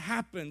that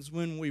happens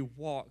when we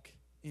walk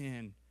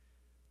in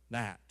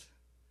that.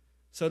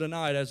 So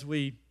tonight, as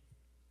we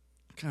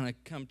kind of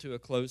come to a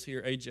close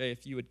here, AJ,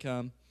 if you would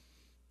come.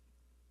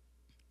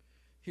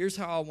 Here's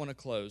how I want to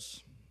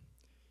close.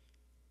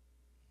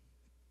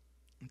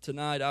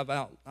 Tonight,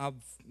 I've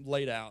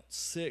laid out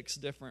 6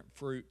 different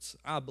fruits,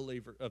 I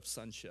believe, of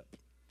sonship.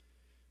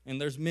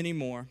 And there's many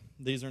more.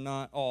 These are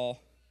not all.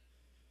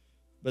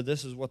 But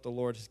this is what the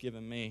Lord has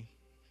given me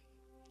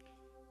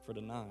for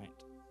tonight.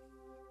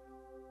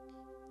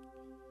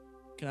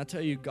 Can I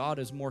tell you, God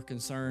is more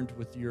concerned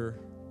with your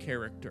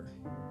character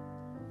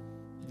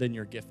than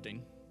your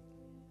gifting.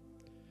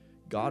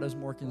 God is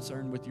more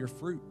concerned with your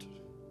fruit,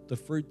 the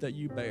fruit that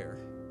you bear,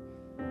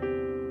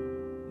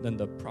 than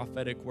the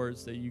prophetic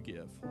words that you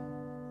give.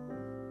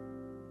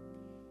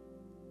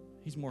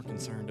 He's more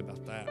concerned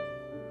about that.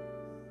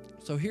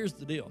 So here's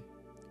the deal.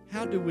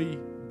 How do we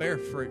bear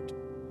fruit?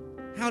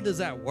 How does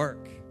that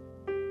work?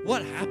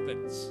 What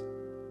happens?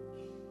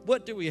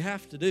 What do we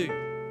have to do?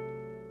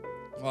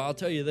 Well, I'll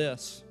tell you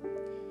this.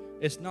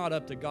 It's not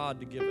up to God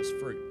to give us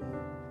fruit.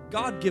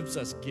 God gives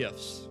us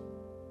gifts.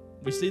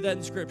 We see that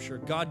in Scripture.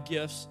 God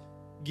gives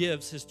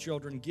His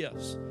children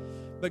gifts.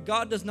 But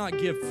God does not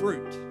give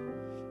fruit.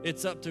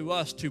 It's up to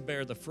us to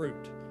bear the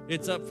fruit.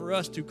 It's up for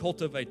us to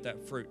cultivate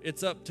that fruit.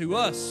 It's up to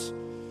us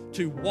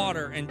to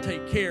water and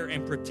take care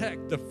and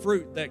protect the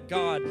fruit that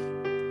God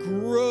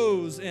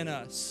grows in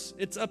us.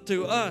 It's up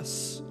to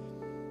us.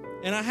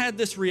 And I had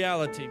this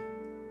reality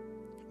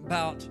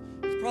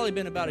it's probably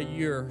been about a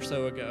year or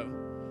so ago.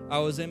 I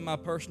was in my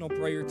personal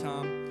prayer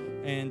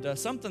time, and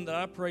something that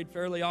I prayed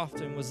fairly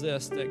often was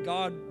this, that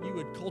God, you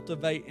would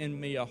cultivate in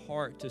me a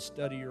heart to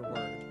study your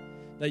word,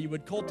 that you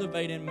would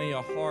cultivate in me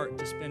a heart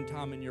to spend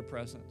time in your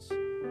presence.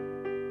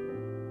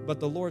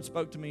 But the Lord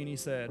spoke to me and He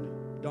said,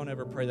 don't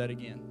ever pray that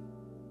again.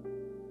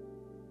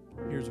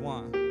 Here's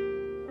why.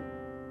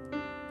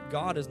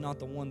 God is not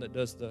the one that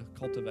does the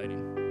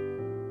cultivating.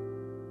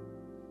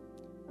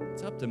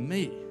 It's up to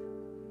me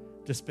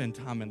to spend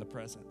time in the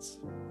presence.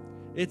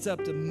 It's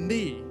up to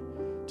me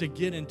to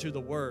get into the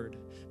Word.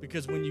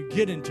 Because when you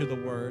get into the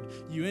Word,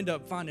 you end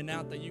up finding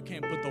out that you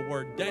can't put the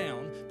Word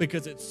down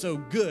because it's so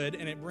good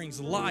and it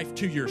brings life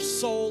to your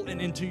soul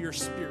and into your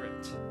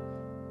spirit.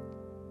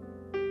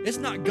 It's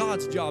not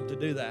God's job to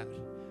do that.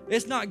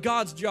 It's not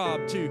God's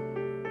job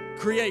to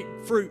create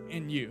fruit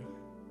in you.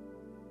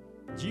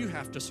 You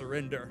have to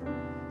surrender.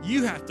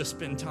 You have to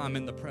spend time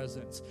in the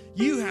presence.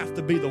 You have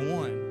to be the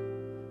one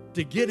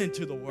to get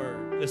into the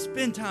Word, to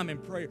spend time in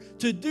prayer,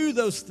 to do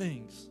those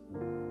things.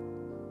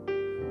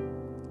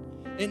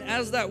 And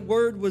as that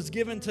word was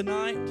given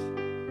tonight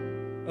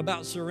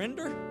about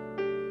surrender,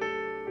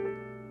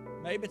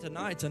 maybe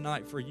tonight's a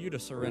night for you to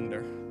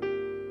surrender.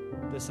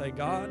 To say,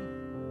 God,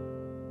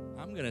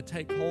 I'm going to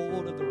take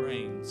hold of the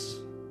reins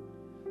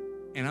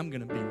and I'm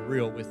going to be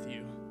real with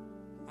you.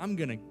 I'm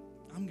going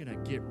to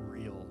get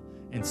real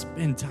and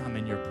spend time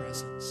in your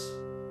presence.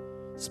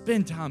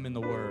 Spend time in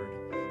the Word.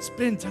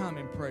 Spend time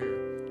in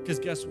prayer. Because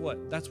guess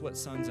what? That's what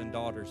sons and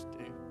daughters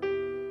do.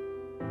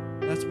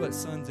 That's what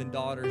sons and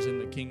daughters in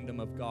the kingdom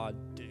of God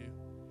do.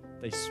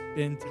 They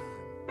spend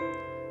time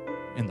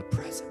in the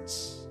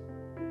presence.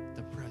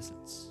 The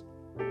presence.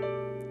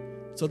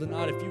 So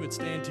tonight, if you would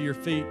stand to your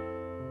feet.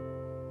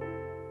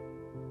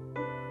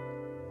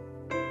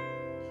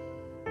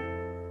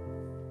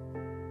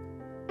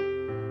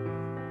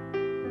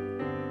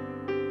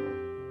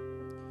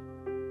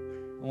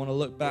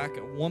 look back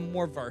at one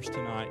more verse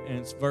tonight, and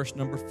it's verse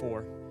number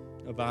 4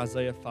 of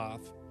Isaiah 5.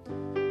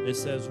 It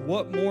says,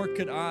 "What more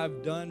could I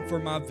have done for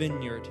my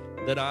vineyard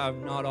that I have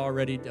not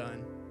already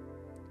done?"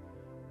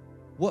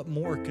 What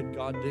more could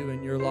God do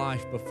in your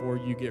life before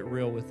you get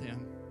real with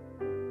Him?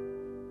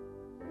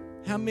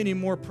 How many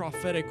more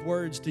prophetic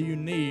words do you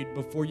need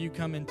before you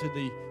come into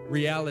the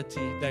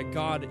reality that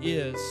God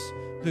is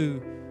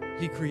who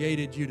He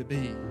created you to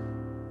be?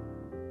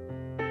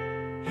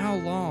 How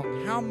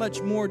long? How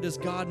much more does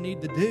God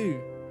need to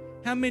do?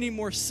 How many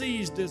more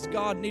seas does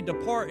God need to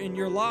part in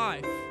your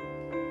life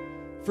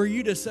for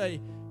you to say,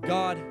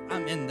 God,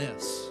 I'm in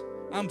this.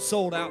 I'm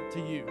sold out to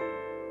you.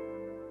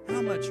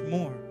 How much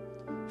more?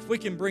 If we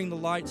can bring the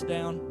lights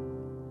down,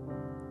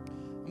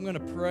 I'm going to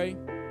pray.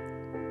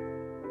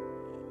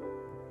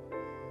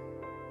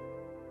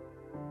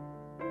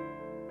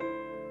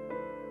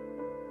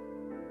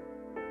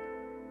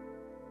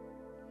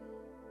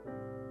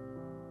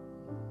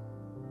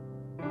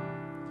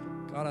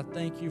 God, I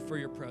thank you for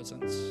your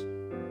presence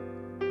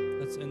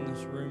that's in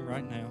this room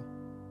right now.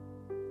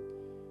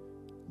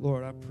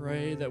 Lord, I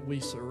pray that we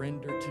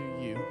surrender to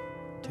you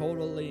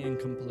totally and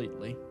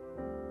completely.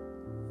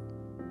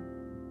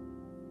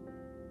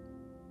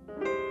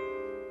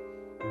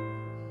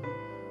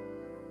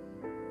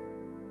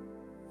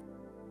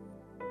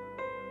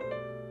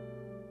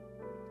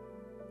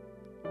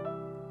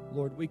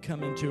 Lord, we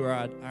come into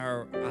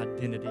our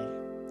identity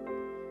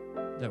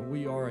that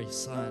we are a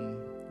son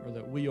or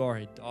that we are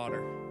a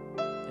daughter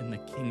in the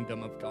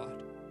kingdom of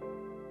God.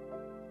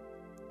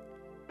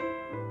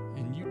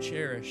 And you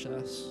cherish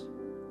us.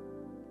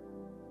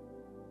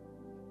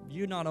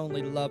 You not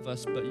only love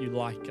us, but you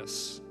like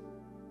us.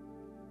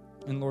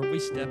 And Lord, we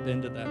step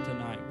into that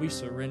tonight. We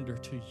surrender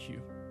to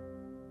you.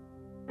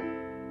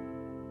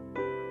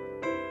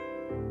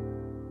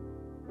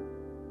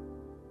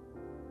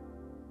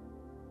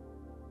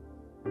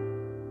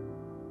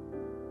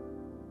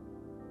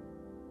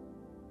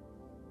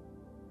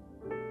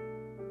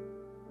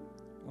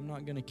 I'm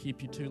not going to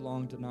keep you too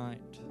long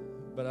tonight,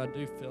 but I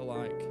do feel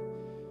like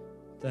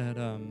that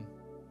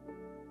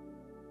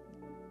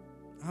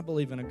I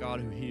believe in a God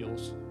who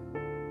heals.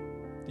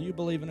 Do you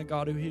believe in a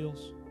God who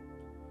heals?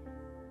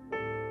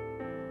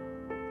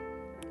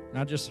 And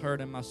I just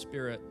heard in my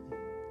spirit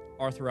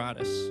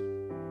arthritis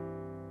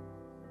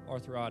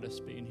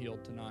being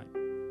healed tonight.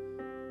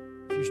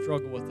 If you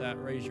struggle with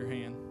that, raise your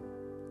hand.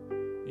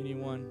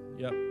 Anyone?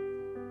 Yep.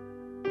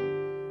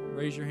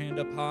 Raise your hand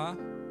up high.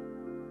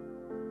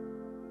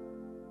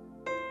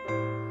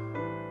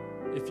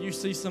 If you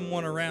see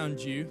someone around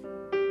you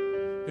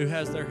who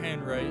has their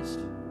hand raised,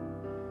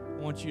 I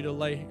want you to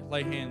lay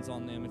hands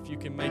on them. If you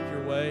can make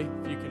your way,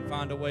 if you can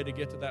find a way to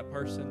get to that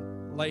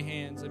person, lay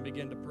hands and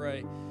begin to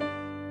pray.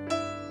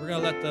 We're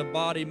going to let the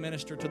body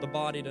minister to the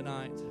body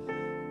tonight.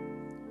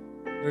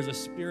 There's a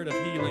spirit of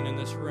healing in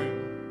this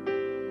room.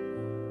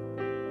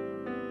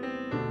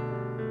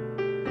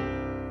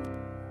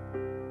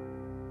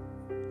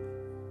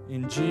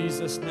 In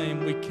Jesus'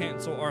 name, we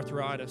cancel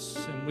arthritis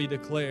and we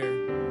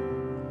declare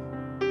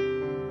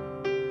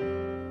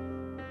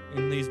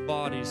in these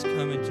bodies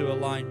come into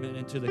alignment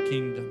into the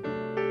kingdom.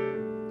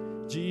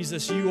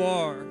 Jesus, you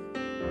are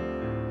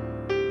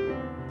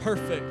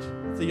perfect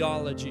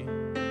theology.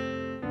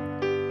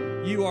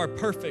 You are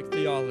perfect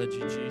theology,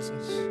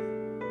 Jesus.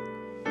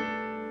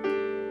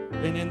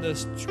 And in the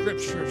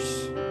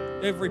scriptures,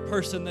 every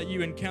person that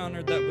you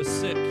encountered that was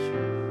sick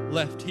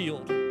left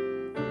healed,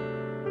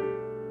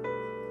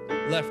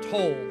 left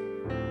whole.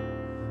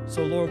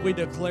 So, Lord, we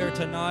declare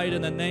tonight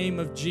in the name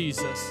of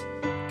Jesus,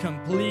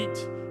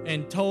 complete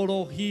and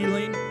total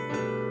healing.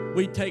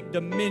 We take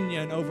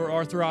dominion over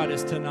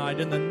arthritis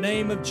tonight in the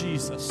name of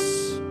Jesus.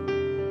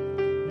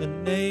 In the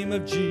name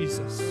of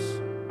Jesus.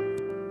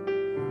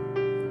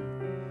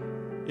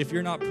 If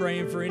you're not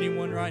praying for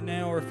anyone right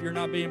now, or if you're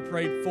not being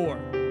prayed for,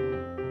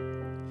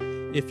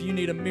 if you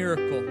need a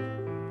miracle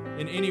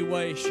in any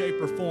way,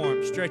 shape, or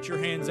form, stretch your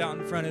hands out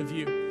in front of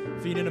you.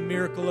 If you need a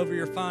miracle over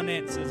your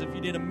finances, if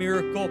you need a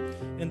miracle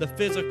in the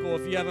physical,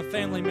 if you have a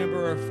family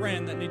member or a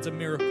friend that needs a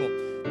miracle,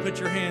 put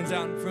your hands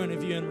out in front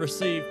of you and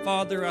receive.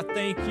 Father, I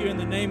thank you in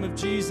the name of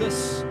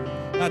Jesus.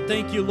 I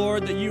thank you,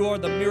 Lord, that you are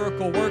the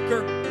miracle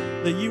worker,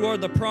 that you are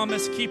the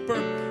promise keeper,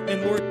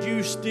 and Lord,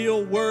 you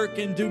still work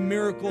and do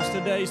miracles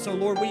today. So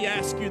Lord, we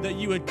ask you that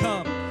you would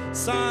come.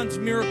 Signs,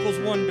 miracles,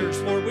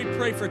 wonders. Lord, we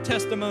pray for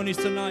testimonies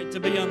tonight to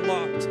be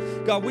unlocked.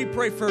 God, we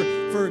pray for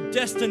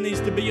destinies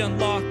to be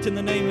unlocked in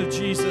the name of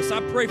Jesus.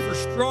 I pray for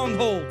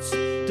strongholds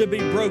to be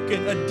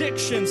broken,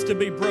 addictions to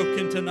be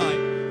broken tonight.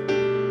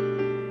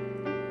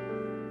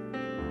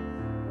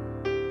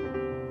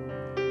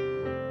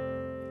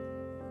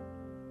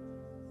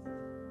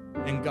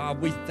 And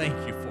God, we thank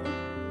you for it.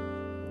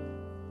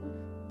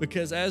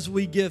 Because as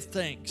we give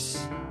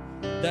thanks,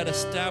 that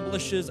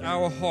establishes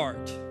our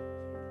heart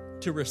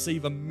to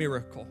receive a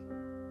miracle.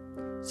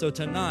 So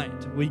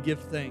tonight, we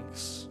give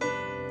thanks.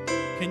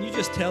 Can you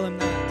just tell him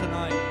that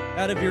tonight?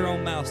 Out of your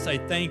own mouth, say,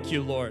 thank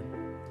you, Lord.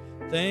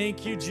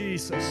 Thank you,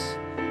 Jesus.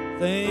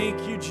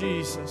 Thank you,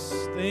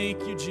 Jesus.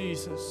 Thank you,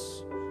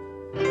 Jesus.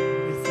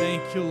 We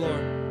thank you, Lord.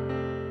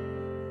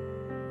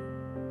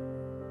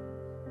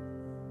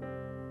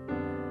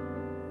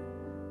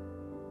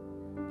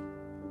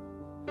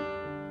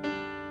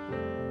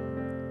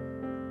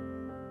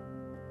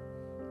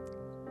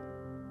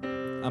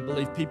 I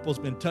believe people's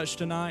been touched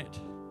tonight.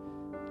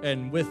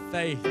 And with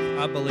faith,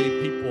 I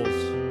believe people's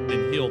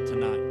been healed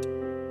tonight.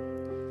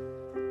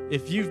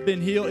 If you've been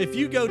healed, if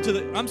you go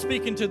to I'm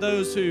speaking to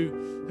those who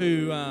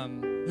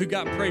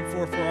got prayed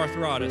for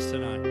arthritis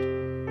tonight.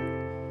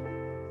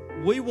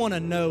 We want to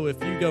know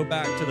if you go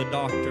back to the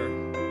doctor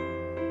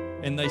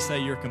and they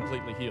say you're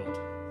completely healed.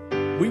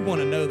 We want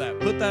to know that.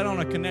 Put that on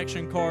a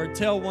connection card.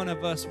 Tell one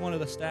of us, one of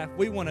the staff.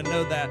 We want to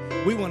know that.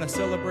 We want to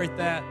celebrate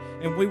that.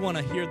 And we want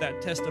to hear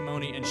that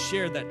testimony and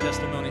share that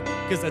testimony.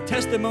 Because the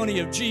testimony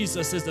of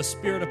Jesus is the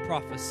spirit of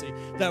prophecy.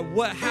 That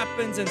what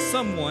happens in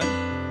someone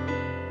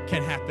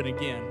can happen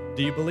again.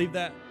 Do you believe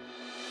that?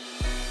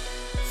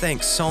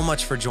 Thanks so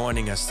much for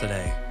joining us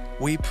today.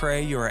 We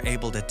pray you are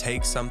able to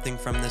take something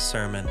from this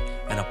sermon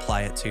and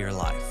apply it to your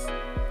life.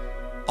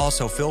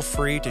 Also, feel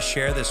free to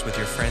share this with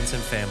your friends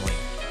and family.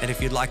 And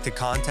if you'd like to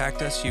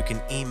contact us, you can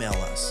email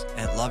us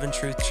at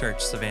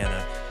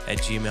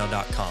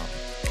loveandtruthchurchsavannah@gmail.com.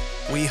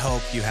 We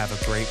hope you have a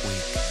great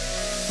week.